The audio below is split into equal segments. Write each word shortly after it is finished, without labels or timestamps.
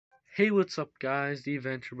Hey, what's up guys, the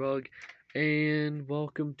Adventure Bug, and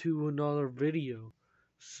welcome to another video.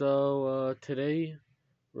 Today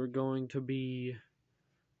we're going to be,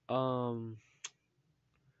 um,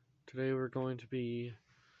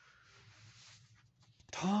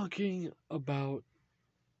 talking about,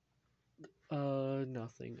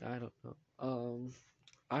 nothing, I don't know.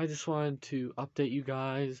 I just wanted to update you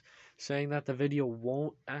guys, saying that the video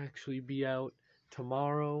won't actually be out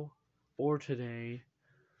tomorrow or today.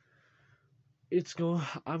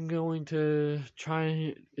 I'm going to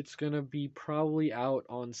try. It's gonna be probably out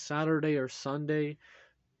on Saturday or Sunday.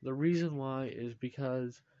 The reason why is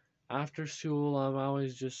because after school I'm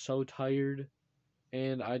always just so tired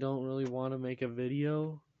and I don't really want to make a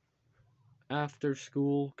video after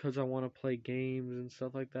school because I want to play games and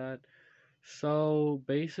stuff like that. So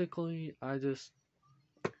basically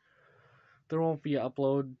there won't be an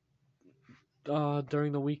upload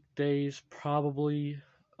during the weekdays, probably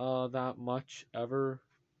that much ever,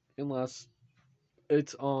 unless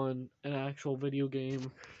it's on an actual video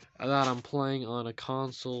game that I'm playing on a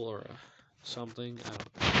console or something. I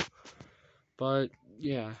don't know. But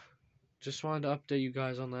yeah, just wanted to update you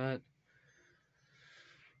guys on that.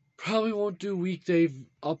 Probably won't do weekday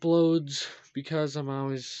uploads because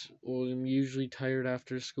I'm usually tired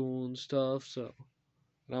after school and stuff.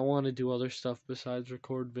 And I want to do other stuff besides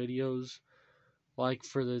record videos, like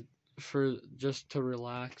for just to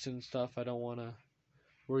relax and stuff. I don't want to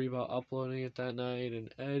worry about uploading it that night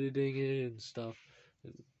and editing it and stuff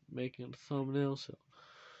and making a thumbnail. So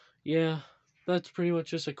yeah, that's pretty much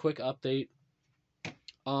just a quick update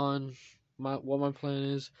on what my plan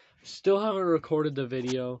is. Still haven't recorded the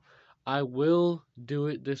video. I will do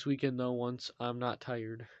it this weekend though once I'm not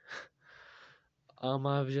tired.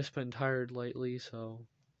 I've just been tired lately, so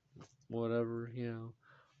whatever.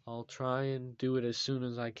 I'll try and do it as soon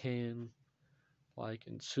as I can. Like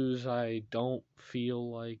as soon as I don't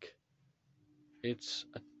feel like it's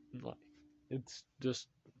like it's just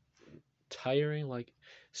tiring, like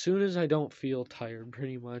soon as I don't feel tired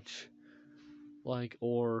pretty much, like,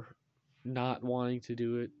 or not wanting to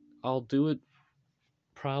do it, I'll do it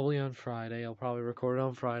probably on Friday. I'll probably record it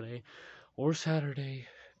on Friday or Saturday,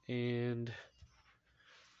 and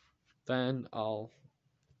then I'll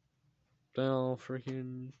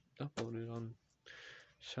freaking upload it on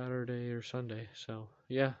Saturday or Sunday. So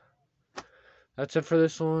yeah, that's it for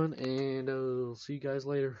this one, and I'll see you guys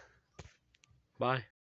later. Bye.